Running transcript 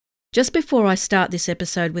Just before I start this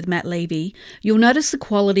episode with Matt Levy, you'll notice the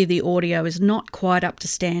quality of the audio is not quite up to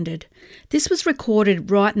standard. This was recorded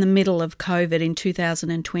right in the middle of COVID in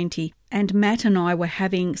 2020, and Matt and I were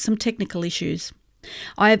having some technical issues.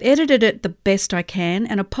 I have edited it the best I can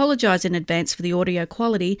and apologise in advance for the audio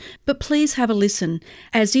quality, but please have a listen,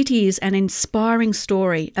 as it is an inspiring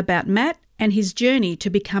story about Matt and his journey to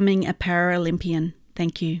becoming a Paralympian.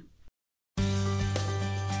 Thank you.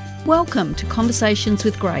 Welcome to Conversations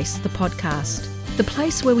with Grace, the podcast, the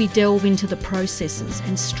place where we delve into the processes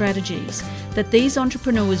and strategies that these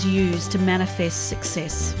entrepreneurs use to manifest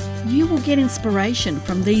success. You will get inspiration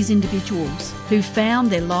from these individuals who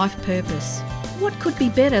found their life purpose. What could be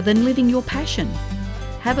better than living your passion?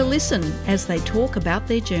 Have a listen as they talk about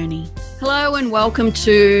their journey. Hello and welcome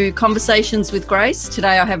to Conversations with Grace.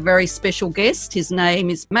 Today I have a very special guest. His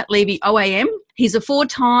name is Matt Levy, OAM. He's a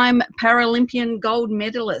four-time Paralympian gold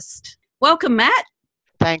medalist. Welcome, Matt.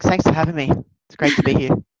 Thanks for having me. It's great to be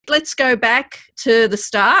here. Let's go back to the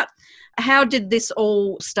start. How did this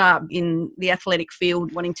all start in the athletic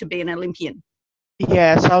field, wanting to be an Olympian?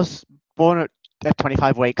 Yeah, so I was born at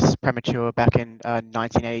 25 weeks premature back in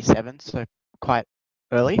 1987, so quite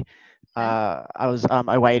early.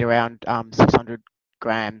 I weighed around 600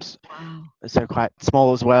 grams, Wow. so quite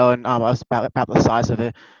small as well, and I was about the size of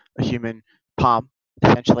a human palm,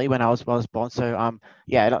 essentially, when I was born. So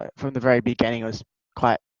from the very beginning, it was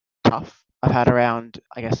quite tough. I've had around,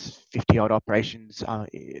 50 odd operations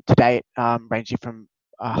to date, ranging from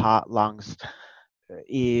heart, lungs,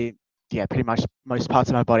 ear. Yeah, pretty much most parts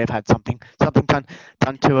of my body have had something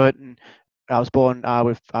done to it. And I was born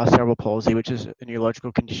with cerebral palsy, which is a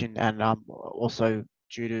neurological condition, and also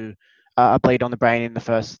due to a bleed on the brain in the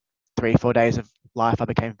first 3-4 days of life, I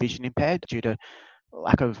became vision impaired due to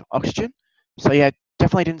lack of oxygen. So yeah,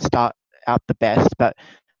 definitely didn't start out the best, but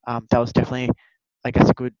that was definitely, a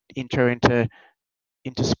good intro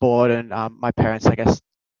into sport, and my parents,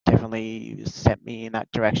 definitely sent me in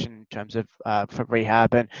that direction in terms of for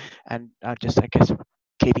rehab and just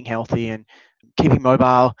keeping healthy and keeping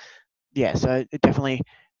mobile. Yeah, so it definitely,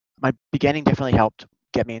 my beginning definitely helped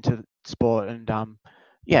get me into sport, and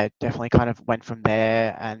definitely kind of went from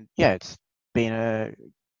there. And yeah, it's been a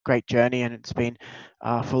great journey, and it's been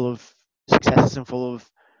full of successes and full of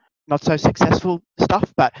not so successful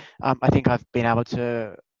stuff, but I think I've been able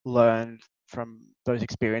to learn from those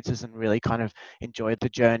experiences and really kind of enjoy the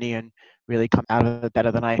journey and really come out of it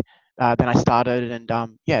better than I started.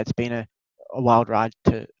 And it's been a wild ride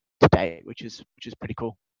to date, which is pretty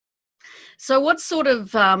cool. So what sort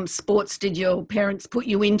of sports did your parents put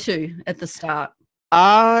you into at the start?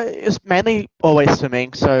 It was mainly always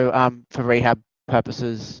swimming. So for rehab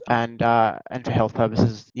purposes and for health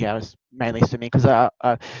purposes, yeah, it was mainly swimming, because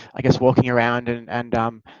I guess walking around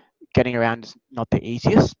and getting around is not the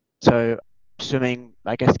easiest. So swimming,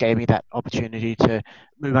 gave me that opportunity to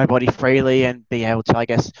move my body freely and be able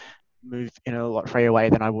to, move in a lot freer way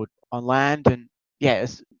than I would on land. And yeah,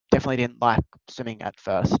 definitely didn't like swimming at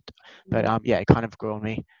first, but it kind of grew on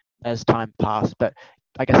me as time passed. But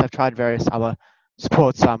I guess I've tried various other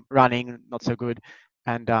sports, running, not so good,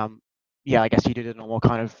 and I guess you do the normal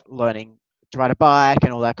kind of learning to ride a bike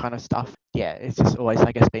and all that kind of stuff. Yeah, it's just always,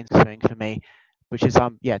 been swimming for me, which is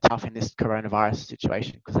tough in this coronavirus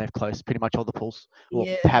situation, because they've closed pretty much all the pools, or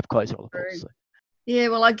have closed all the pools. So. Yeah,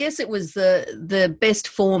 well, I guess it was the best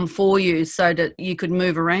form for you, so that you could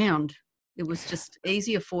move around. It was just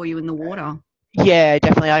easier for you in the water. Yeah,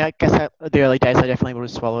 definitely. I guess at the early days, I definitely would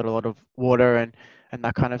have swallowed a lot of water and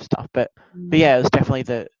that kind of stuff. But yeah, it was definitely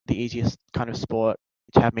the easiest kind of sport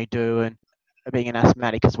to have me do. And being an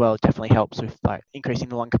asthmatic as well, it definitely helps with increasing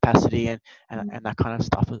the lung capacity and that kind of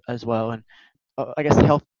stuff as well. And I guess the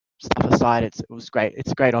health stuff aside, it was great.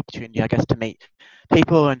 It's a great opportunity, I guess, to meet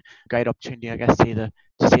people, and great opportunity, I guess, to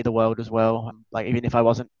see the world as well. Even if I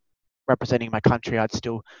wasn't representing my country, I'd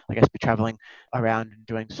still, be traveling around and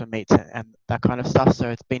doing some meets and that kind of stuff. So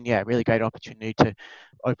it's been, really great opportunity to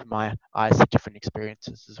open my eyes to different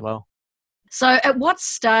experiences as well. So at what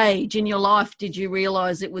stage in your life did you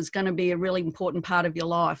realise it was going to be a really important part of your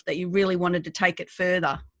life, that you really wanted to take it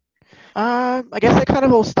further? I guess it kind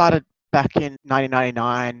of all started back in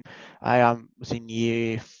 1999. I was in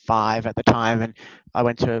year 5 at the time, and I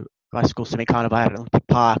went to my school swimming carnival at Olympic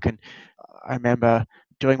Park, and I remember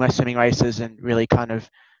doing my swimming races and really kind of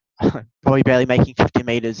probably barely making 50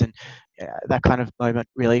 meters, and that kind of moment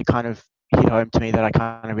really kind of hit home to me that I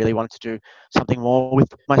kind of really wanted to do something more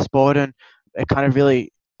with my sport. And it kind of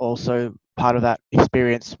really also, part of that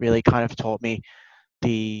experience really kind of taught me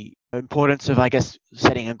the importance of, I guess,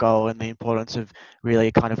 setting a goal, and the importance of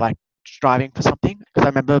really kind of striving for something. Because I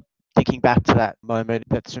remember thinking back to that moment,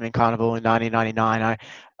 that swimming carnival in 1999,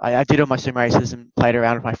 I did all my swim races and played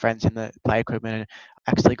around with my friends in the play equipment, and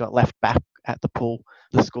actually got left back at the pool.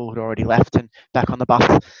 The school had already left and back on the bus.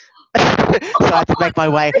 So I had to make my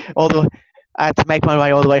way all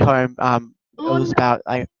the way home. It Oh, was no. about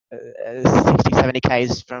 60, 70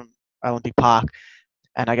 k's from Olympic Park.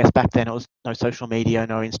 And I guess back then it was no social media,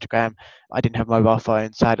 no Instagram. I didn't have a mobile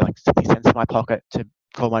phone, so I had like 60 cents in my pocket to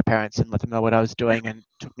call my parents and let them know what I was doing. And it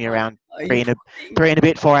took me around You poor thing. three and a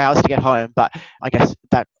bit, 4 hours to get home. But I guess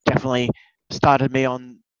that definitely started me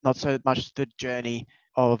on not so much the journey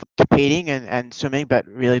of competing and swimming, but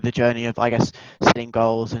really the journey of, I guess, setting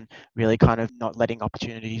goals and really kind of not letting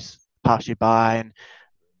opportunities pass you by. And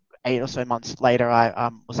 8 or so months later,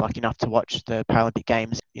 I was lucky enough to watch the Paralympic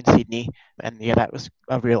Games in Sydney. And yeah, that was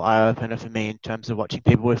a real eye opener for me in terms of watching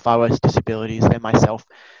people with far worse disabilities than myself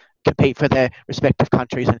compete for their respective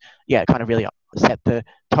countries. And yeah, it kind of really set the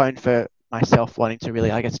tone for myself wanting to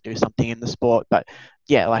really, I guess, do something in the sport. But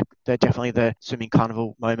yeah, like definitely the swimming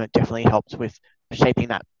carnival moment definitely helped with shaping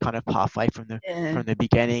that kind of pathway Yeah. from the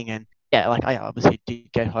beginning. And yeah, like I obviously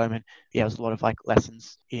did get home, and yeah, it was a lot of like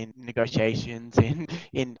lessons in negotiations,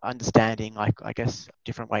 in understanding, like, I guess,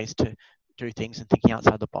 different ways to do things and thinking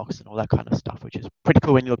outside the box and all that kind of stuff, which is pretty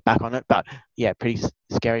cool when you look back on it. But yeah, pretty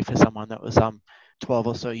scary for someone that was 12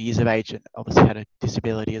 or so years of age and obviously had a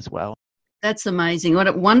disability as well. That's amazing. What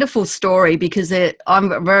a wonderful story, because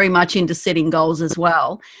I'm very much into setting goals as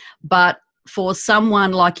well. But for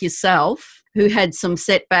someone like yourself who had some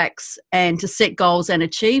setbacks, and to set goals and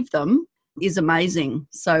achieve them is amazing.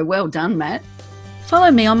 So well done, Matt.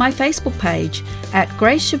 Follow me on my Facebook page at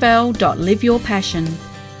gracechevelle.liveyourpassion.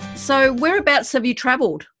 So whereabouts have you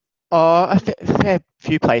travelled? Oh, a fair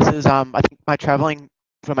few places. I think my traveling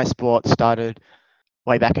for my sport started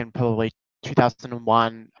way back in probably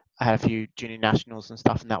 2001. I had a few junior nationals and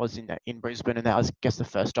stuff, and that was in Brisbane, and that was, I guess, the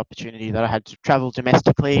first opportunity that I had to travel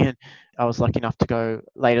domestically. And I was lucky enough to go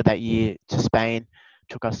later that year to Spain. It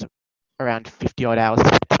took us around 50 odd hours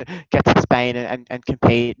to get to Spain and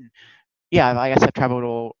compete. And yeah, I guess I traveled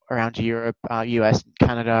all around Europe, US,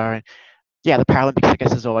 Canada, and yeah, the Paralympics, I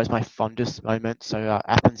guess, is always my fondest moment. So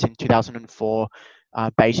Athens in 2004,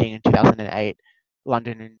 Beijing in 2008,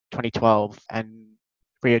 London in 2012, and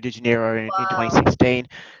Rio de Janeiro in Wow. 2016.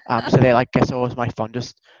 So they're, I guess, always my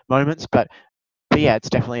fondest moments. But yeah, it's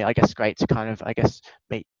definitely, I guess, great to kind of, I guess,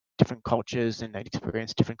 meet different cultures and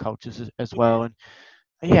experience different cultures as well. And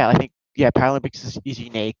yeah, I think, yeah, Paralympics is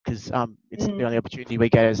unique because it's the only opportunity we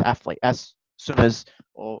get as swimmers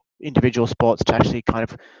or individual sports to actually kind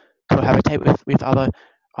of cohabitate with other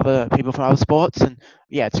people from other sports. And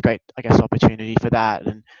yeah, it's a great, I guess, opportunity for that,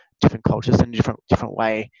 and different cultures in a different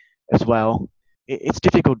way as well. It's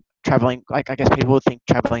difficult traveling. Like, I guess people would think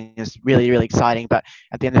traveling is really, really exciting, but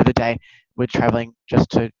at the end of the day, we're traveling just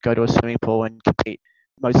to go to a swimming pool and compete.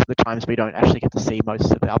 Most of the times we don't actually get to see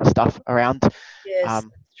most of the other stuff around. Yes,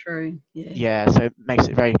 um, that's true. Yeah. yeah, so it makes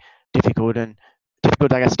it very difficult, and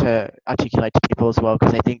difficult, I guess, to articulate to people as well,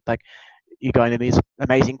 because they think like you're going to these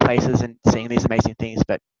amazing places and seeing these amazing things,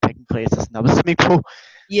 but technically it's just another swimming pool.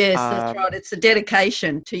 Yes, that's Um, right. It's a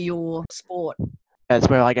dedication to your sport. that's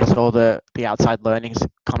where, I guess, all the outside learnings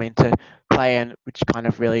come into play, and which kind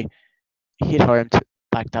of really hit home to,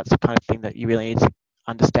 like, that's the kind of thing that you really need to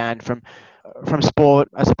understand from sport,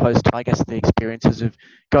 as opposed to, I guess, the experiences of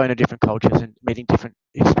going to different cultures and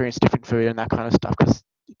experience different food and that kind of stuff, because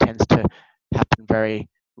it tends to happen very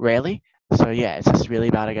rarely. So yeah, it's just really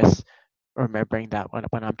about, I guess, remembering that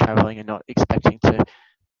when I'm traveling, and not expecting to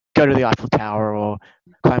go to the Eiffel Tower or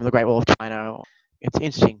climb the Great Wall of China. It's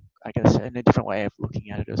interesting, I guess, in a different way of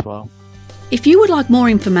looking at it as well. If you would like more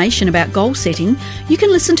information about goal setting, you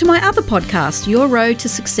can listen to my other podcast, Your Road to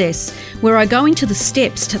Success, where I go into the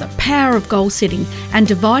steps to the power of goal setting and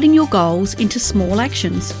dividing your goals into small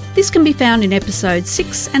actions. This can be found in episodes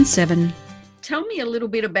 6 and 7. Tell me a little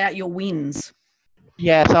bit about your wins.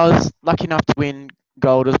 Yeah, so I was lucky enough to win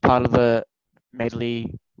gold as part of the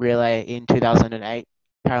medley relay in 2008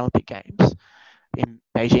 Paralympic Games in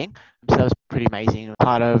Beijing. So that was pretty amazing.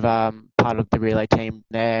 Part of the relay team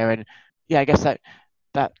there, and yeah, I guess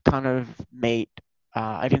that kind of meet.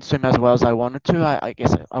 I didn't swim as well as I wanted to. I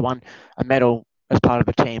guess I won a medal as part of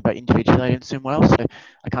the team, but individually I didn't swim well. So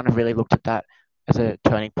I kind of really looked at that as a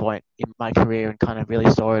turning point in my career, and kind of really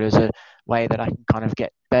saw it as a way that I can kind of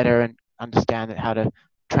get better and understand how to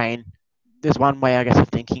train. There's one way, I guess, of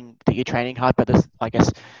thinking that you're training hard, but there's, I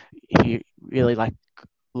guess, if you really like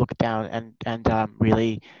look down and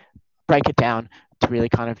really break it down, to really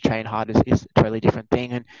kind of train hard is a totally different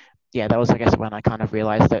thing. And yeah, that was, I guess, when I kind of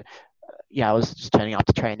realized that yeah, I was just turning up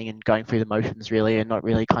to training and going through the motions really, and not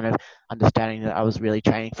really kind of understanding that I was really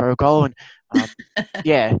training for a goal. And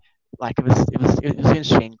yeah, like it was an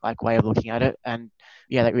interesting like way of looking at it, and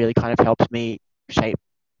yeah, that really kind of helped me shape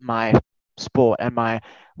my sport and my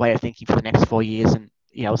way of thinking for the next 4 years. And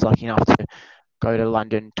yeah, I was lucky enough to go to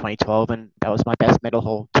London 2012, and that was my best medal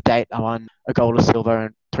haul to date. I won a gold, a silver,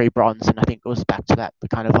 and 3 bronze, and I think it was back to that, the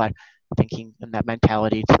kind of like thinking and that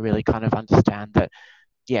mentality to really kind of understand that,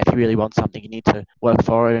 yeah, if you really want something, you need to work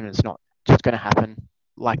for it, and it's not just going to happen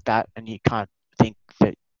like that. And you can't think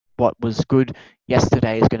that what was good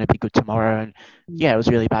yesterday is going to be good tomorrow. And yeah, it was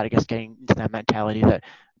really about, I guess, getting into that mentality that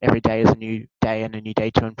every day is a new day and a new day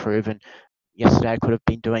to improve. And yesterday I could have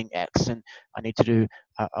been doing X, and I need to do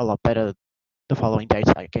a lot better the following day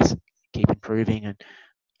to, I guess, keep improving.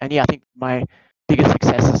 And yeah, I think my biggest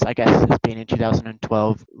successes, I guess, has been in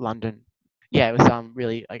 2012 London. Yeah, it was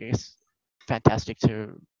really, I guess, fantastic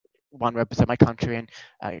to represent my country, and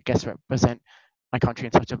I guess represent my country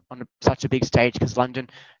in such a big stage, because London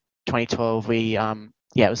 2012 we yeah,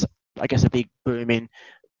 it was, I guess, a big boom in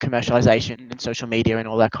commercialization and social media and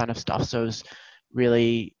all that kind of stuff. So it was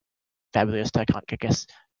really fabulous to, I guess,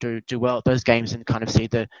 do well at those games and kind of see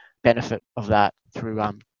the benefit of that through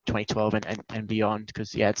 2012 and beyond.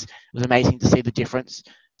 Because yeah, it was amazing to see the difference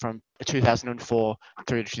from 2004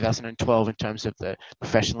 through to 2012 in terms of the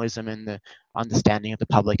professionalism and the understanding of the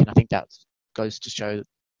public. And I think that goes to show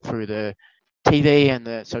through the TV and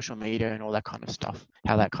the social media and all that kind of stuff,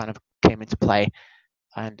 how that kind of came into play,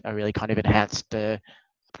 and really kind of enhanced the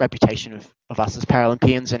reputation of us as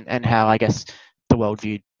Paralympians, and how, I guess, the world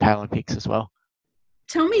viewed Paralympics as well.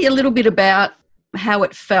 Tell me a little bit about how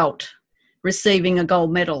it felt receiving a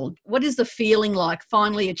gold medal. What is the feeling like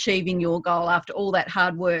finally achieving your goal after all that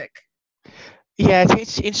hard work? Yeah,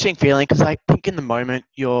 it's an interesting feeling, because I think in the moment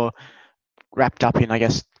you're wrapped up in, I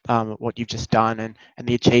guess, what you've just done, and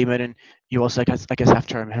the achievement. And you also, I guess, have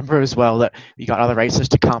to remember as well that you got other races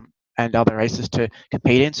to come and other races to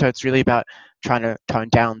compete in. So it's really about trying to tone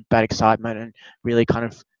down that excitement and really kind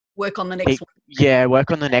of work on the next one. Yeah,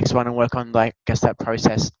 work on the next one, and work on, like, I guess, that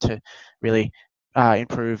process to really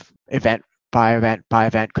improve event by event by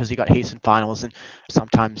event, because you got heats and finals, and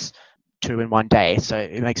sometimes 2 in one day. So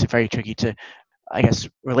it makes it very tricky to, I guess,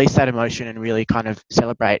 release that emotion and really kind of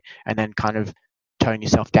celebrate, and then kind of tone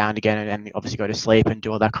yourself down again, and obviously go to sleep and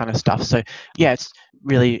do all that kind of stuff. So yeah, it's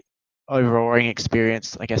really overawing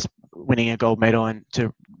experience, I guess, winning a gold medal, and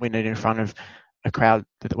to win it in front of a crowd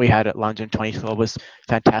that we had at London 2012 was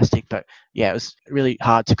fantastic. But yeah, it was really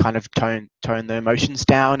hard to kind of tone the emotions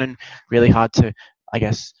down, and really hard to, I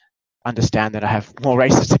guess, understand that I have more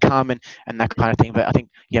races to come, and that kind of thing. But I think,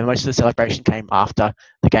 yeah, most of the celebration came after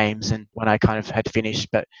the games and when I kind of had finished.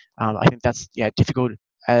 But I think that's, yeah, difficult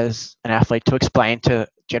as an athlete to explain to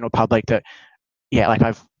general public that, yeah, like,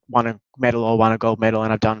 I've won a medal or won a gold medal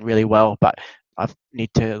and I've done really well, but I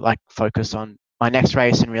need to, like, focus on my next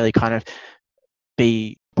race and really kind of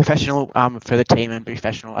be professional for the team, and be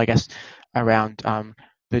professional, I guess, around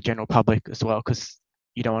the general public as well, because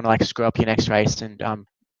you don't want to, like, screw up your next race and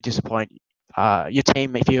disappoint your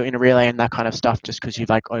team if you're in a relay and that kind of stuff, just because you've,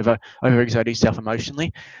 like, overexerted yourself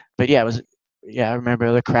emotionally. But yeah, I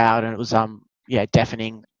remember the crowd, and it was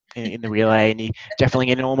deafening in the relay, and you definitely,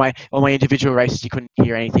 in all my individual races, you couldn't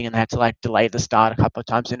hear anything, and they had to, like, delay the start a couple of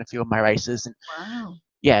times in a few of my races. And wow,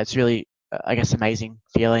 yeah, it's really, I guess, amazing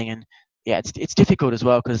feeling. And yeah, it's difficult as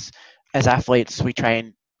well, because as athletes we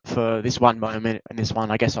train for this one moment and this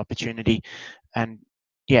one, I guess, opportunity. And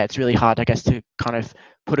yeah, it's really hard, I guess, to kind of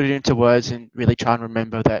put it into words and really try and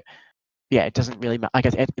remember that, yeah, it doesn't really matter. I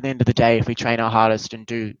guess at the end of the day, if we train our hardest and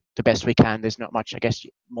do the best we can, there's not much, I guess,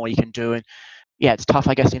 more you can do. And yeah, it's tough,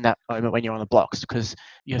 I guess, in that moment when you're on the blocks, because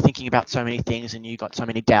you're thinking about so many things and you've got so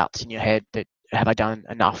many doubts in your head that, have I done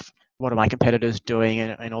enough? What are my competitors doing?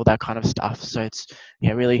 And all that kind of stuff. So it's,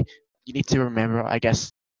 yeah, really, you need to remember, I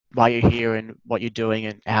guess, why you're here and what you're doing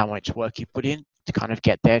and how much work you put in to kind of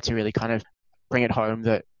get there, to really kind of bring it home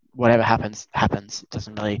that whatever happens. It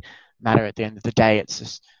doesn't really matter at the end of the day.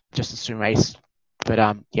 It's just a swim race. But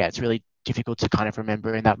yeah, it's really difficult to kind of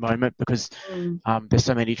remember in that moment, because there's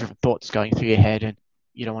so many different thoughts going through your head, and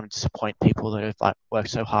you don't want to disappoint people that have, like, worked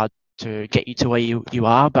so hard to get you to where you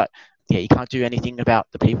are. But yeah, you can't do anything about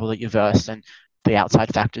the people that you verse and the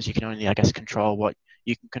outside factors. You can only, I guess, control what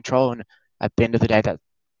you can control. And at the end of the day, that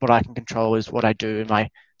what I can control is what I do in my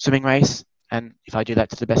swimming race. And if I do that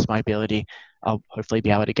to the best of my ability, I'll hopefully be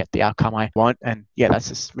able to get the outcome I want. And yeah, that's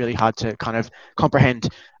just really hard to kind of comprehend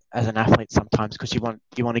as an athlete sometimes, because you want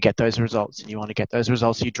to get those results, and you want to get those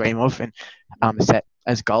results you dream of and set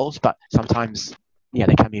as goals. But sometimes, yeah,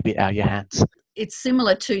 they can be a bit out of your hands. It's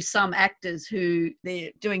similar to some actors who they're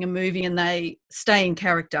doing a movie and they stay in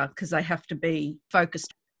character because they have to be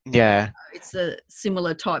focused. Yeah. It's a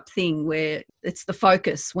similar type thing where it's the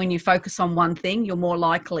focus. When you focus on one thing, you're more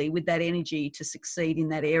likely with that energy to succeed in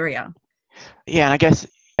that area. Yeah, and I guess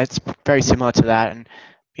it's very similar to that. And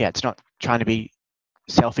yeah, it's not trying to be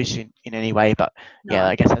selfish in any way, but yeah,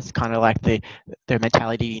 I guess that's kind of like the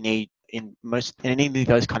mentality you need in any of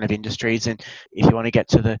those kind of industries. And if you want to get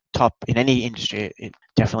to the top in any industry, it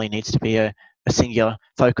definitely needs to be a singular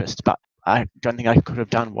focused. But I don't think I could have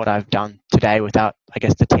done what I've done today without, I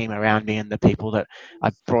guess, the team around me and the people that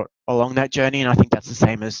I've brought along that journey. And I think that's the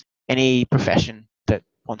same as any profession that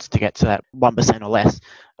wants to get to that 1% or less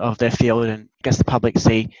of their field. And I guess the public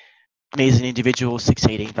see me as an individual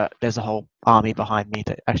succeeding, but there's a whole army behind me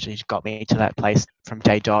that actually got me to that place from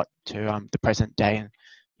day dot to the present day. And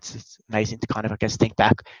it's amazing to kind of, I guess, think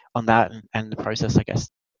back on that and the process, I guess,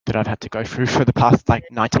 that I've had to go through for the past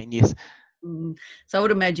 19 years. So I would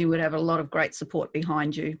imagine you would have a lot of great support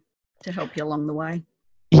behind you to help you along the way.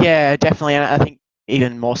 Yeah, definitely. And I think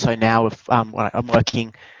even more so now with when I'm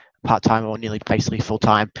working part-time or nearly basically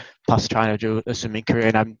full-time, plus trying to do a swimming career,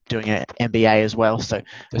 and I'm doing an MBA as well. So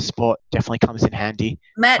the sport definitely comes in handy.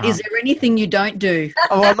 Matt, is there anything you don't do?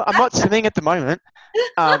 I'm not swimming at the moment.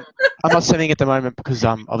 I'm not swimming at the moment because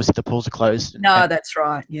obviously the pools are closed. No, that's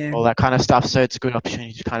right. Yeah. All that kind of stuff. So it's a good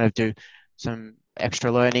opportunity to kind of do some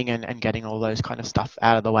extra learning and getting all those kind of stuff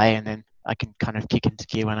out of the way, and then I can kind of kick into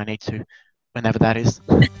gear when I need to, whenever that is.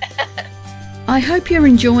 I hope you're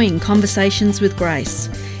enjoying Conversations with Grace.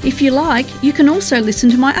 If you like, you can also listen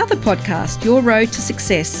to my other podcast, Your Road to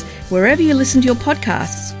Success, wherever you listen to your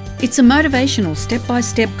podcasts. It's a motivational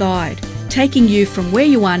step-by-step guide, taking you from where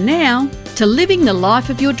you are now to living the life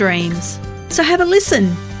of your dreams. So have a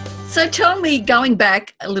listen. So tell me, going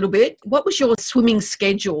back a little bit, what was your swimming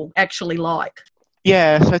schedule actually like?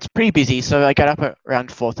 Yeah, so it's pretty busy. So I get up at around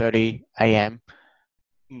 4:30 a.m.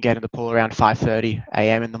 and get in the pool around 5:30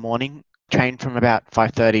 a.m. in the morning. Train from about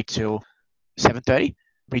 5:30 till 7:30.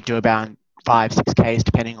 We do about 5-6 Ks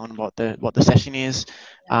depending on what the session is.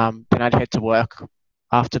 Then I'd head to work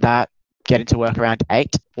after that, get into work around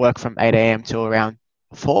 8, work from 8 a.m. till around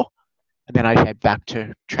 4. And then I'd head back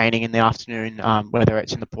to training in the afternoon, whether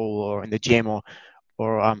it's in the pool or in the gym or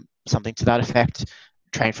something to that effect.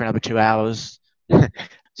 Train for another 2 hours.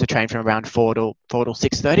 So train from around 4 till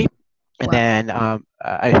 6:30. And then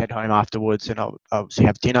I head home afterwards, and I'll obviously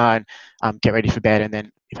have dinner and get ready for bed. And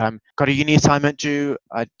then if I'm got a uni assignment due,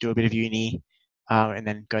 I do a bit of uni, and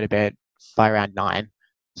then go to bed by around 9.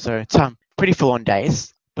 So it's pretty full on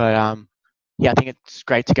days. But yeah, I think it's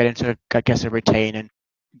great to get into, I guess, a routine and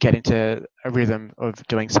get into a rhythm of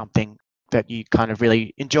doing something that you kind of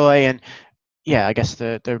really enjoy. And yeah, I guess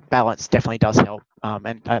the balance definitely does help.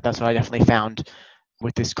 And that's what I definitely found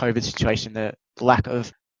with this COVID situation. The lack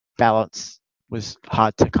of balance was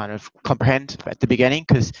hard to kind of comprehend at the beginning,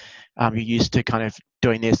 because you're used to kind of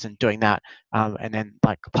doing this and doing that, and then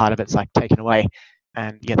like part of it's like taken away.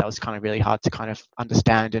 And yeah, that was kind of really hard to kind of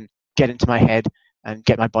understand and get into my head and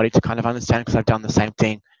get my body to kind of understand, because I've done the same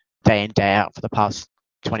thing day in, day out for the past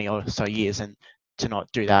 20 or so years, and to not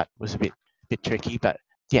do that was a bit tricky. But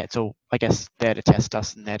yeah, it's all, I guess, there to test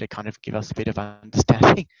us and there to kind of give us a bit of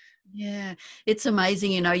understanding. Yeah, it's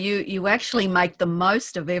amazing. You actually make the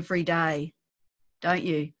most of every day, don't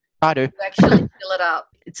you? I do. You actually fill it up.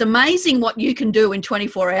 It's amazing what you can do in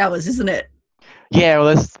 24 hours, isn't it? Yeah, well,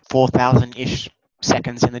 there's 4,000-ish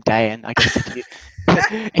seconds in the day, and I guess if you,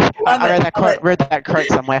 I read that quote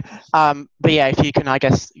somewhere. But yeah, if you can, I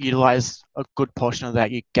guess, utilize a good portion of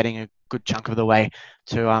that, you're getting a good chunk of the way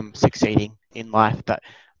to succeeding in life. But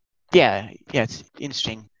yeah, it's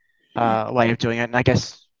interesting way of doing it, and I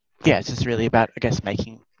guess yeah, it's just really about, I guess,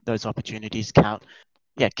 making those opportunities count.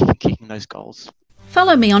 Yeah, kicking those goals.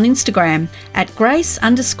 Follow me on Instagram at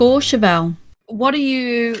Grace_Chevelle. What are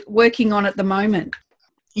you working on at the moment?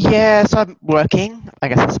 Yeah, so I'm working. I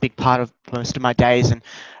guess that's a big part of most of my days, and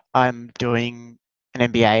I'm doing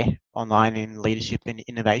an MBA online in leadership and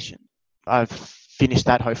innovation. I've finished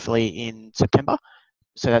that hopefully in September.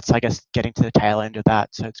 So that's, I guess, getting to the tail end of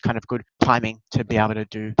that. So it's kind of good timing to be able to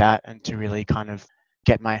do that and to really kind of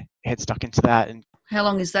get my head stuck into that. And how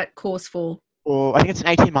long is that course for? Well, I think it's an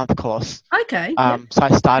 18-month course. Okay. So I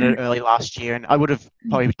started early last year, and I would have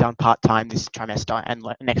probably done part-time this trimester and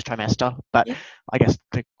next trimester. But I guess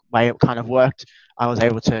the way it kind of worked, I was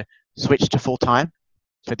able to switch to full-time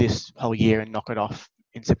for this whole year and knock it off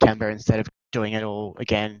in September instead of doing it all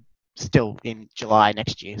again still in July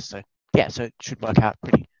next year. So yeah, so it should work out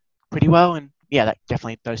pretty well. And yeah,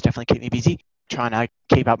 those definitely keep me busy. trying to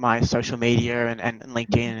keep up my social media and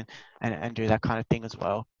LinkedIn and do that kind of thing as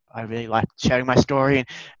well. I really like sharing my story and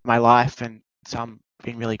my life, and so I'm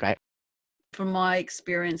been really great. From my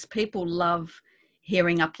experience, people love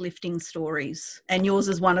hearing uplifting stories, and yours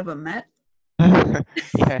is one of them, Matt.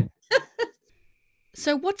 Yeah.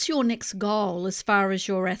 So what's your next goal as far as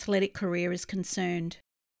your athletic career is concerned?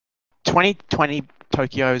 2020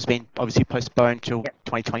 Tokyo has been obviously postponed till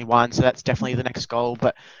 2021, so that's definitely the next goal.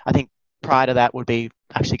 But I think prior to that would be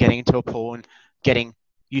actually getting into a pool and getting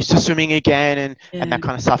used to swimming again and that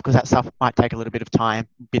kind of stuff, because that stuff might take a little bit of time.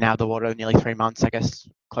 Been out of the water nearly 3 months, I guess,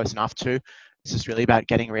 close enough to. It's just really about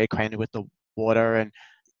getting reacquainted with the water and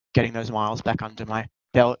getting those miles back under my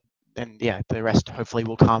belt. And yeah, the rest hopefully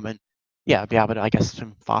will come, and yeah, I'll be able to, I guess,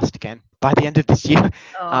 swim fast again by the end of this year.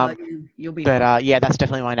 You'll be But fine. yeah, that's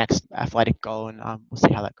definitely my next athletic goal, and we'll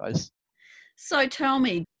see how that goes. So tell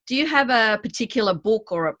me, do you have a particular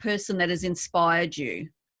book or a person that has inspired you?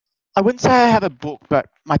 I wouldn't say I have a book, but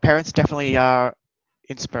my parents definitely are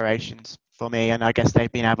inspirations for me, and I guess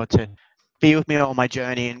they've been able to be with me on my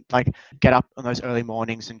journey and like get up on those early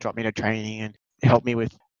mornings and drop me to training and help me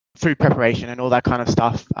with food preparation and all that kind of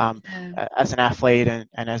stuff as an athlete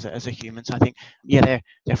and as a human. So I think, yeah, they're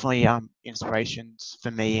definitely inspirations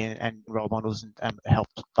for me and role models, and help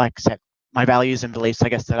like set my values and beliefs, I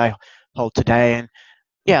guess, that I hold today. And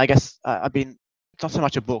yeah, I guess I've been, it's not so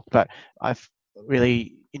much a book, but I've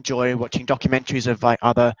really enjoyed watching documentaries of like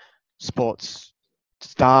other sports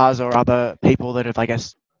stars or other people that have, I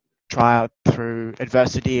guess, tried through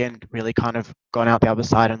adversity and really kind of gone out the other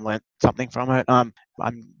side and learnt something from it. I'm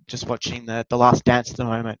just watching the Last Dance at the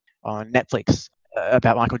moment on Netflix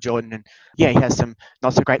about Michael Jordan, and yeah, he has some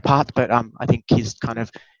not so great parts, but I think his kind of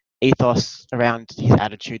ethos around his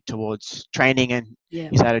attitude towards training and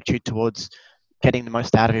his attitude towards getting the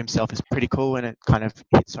most out of himself is pretty cool, and it kind of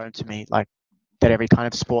hits home to me, like that every kind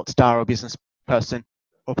of sports star or business person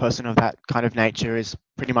or person of that kind of nature is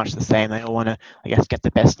pretty much the same. They all want to, I guess, get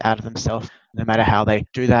the best out of themselves. No matter how they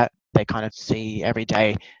do that, they kind of see every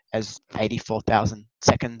day as 84,000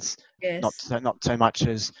 seconds, not so much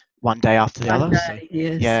as one day after the other. So,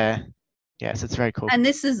 yes, it's very cool. And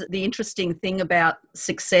this is the interesting thing about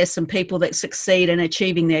success and people that succeed in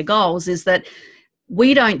achieving their goals, is that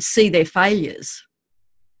we don't see their failures.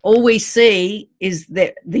 All we see is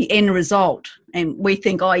the end result, and we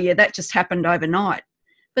think, oh yeah, that just happened overnight.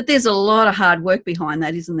 But there's a lot of hard work behind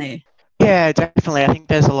that, isn't there? Yeah, definitely. I think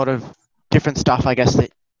there's a lot of different stuff, I guess, that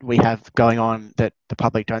we have going on that the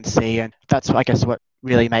public don't see. And that's, I guess, what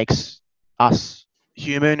really makes us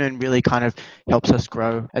human and really kind of helps us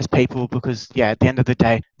grow as people, because, yeah, at the end of the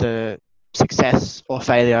day, the success or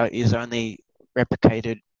failure is only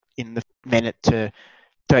replicated in the minute to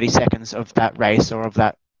 30 seconds of that race or of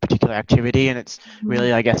that particular activity. And it's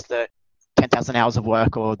really, I guess, the 10,000 hours of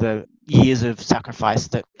work or the years of sacrifice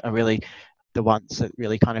that are really the ones that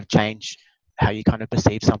really kind of change how you kind of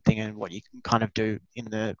perceive something and what you can kind of do in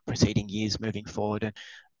the preceding years moving forward. And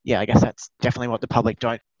yeah, I guess that's definitely what the public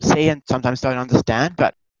don't see and sometimes don't understand.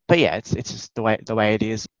 But yeah, it's just the way it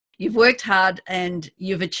is. You've worked hard and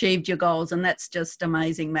you've achieved your goals, and that's just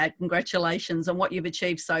amazing, Matt. Congratulations on what you've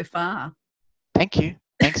achieved so far. Thank you.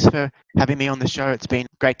 Thanks for having me on the show. It's been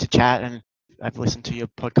great to chat, and I've listened to your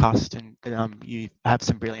podcast, and you have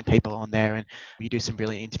some brilliant people on there, and you do some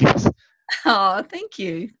brilliant interviews. Oh, thank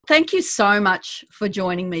you. Thank you so much for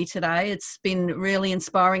joining me today. It's been really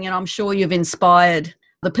inspiring, and I'm sure you've inspired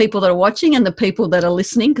the people that are watching and the people that are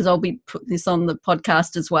listening, because I'll be putting this on the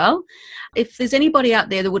podcast as well. If there's anybody out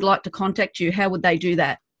there that would like to contact you, how would they do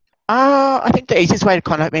that? I think the easiest way to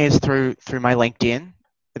contact me is through my LinkedIn.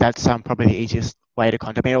 That's probably the easiest way to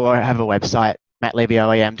contact me, or I have a website,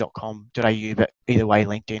 mattlevyoam.com.au, but either way,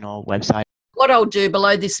 LinkedIn or website. What I'll do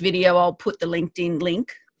below this video, I'll put the LinkedIn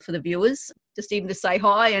link for the viewers, just even to say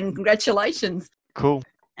hi and congratulations. Cool.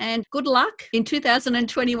 And good luck in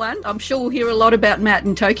 2021. I'm sure we'll hear a lot about Matt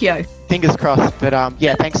in Tokyo. Fingers crossed. But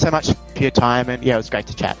yeah, thanks so much for your time, and yeah, it was great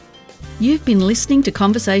to chat. You've been listening to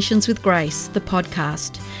Conversations with Grace, the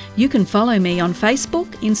podcast. You can follow me on Facebook,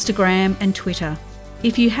 Instagram and Twitter.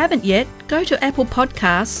 If you haven't yet, go to Apple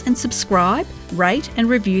Podcasts and subscribe, rate and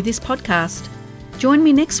review this podcast. Join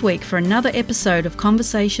me next week for another episode of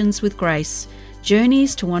Conversations with Grace,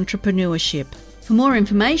 Journeys to Entrepreneurship. For more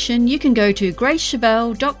information, you can go to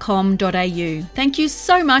gracechevelle.com.au. Thank you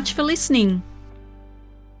so much for listening.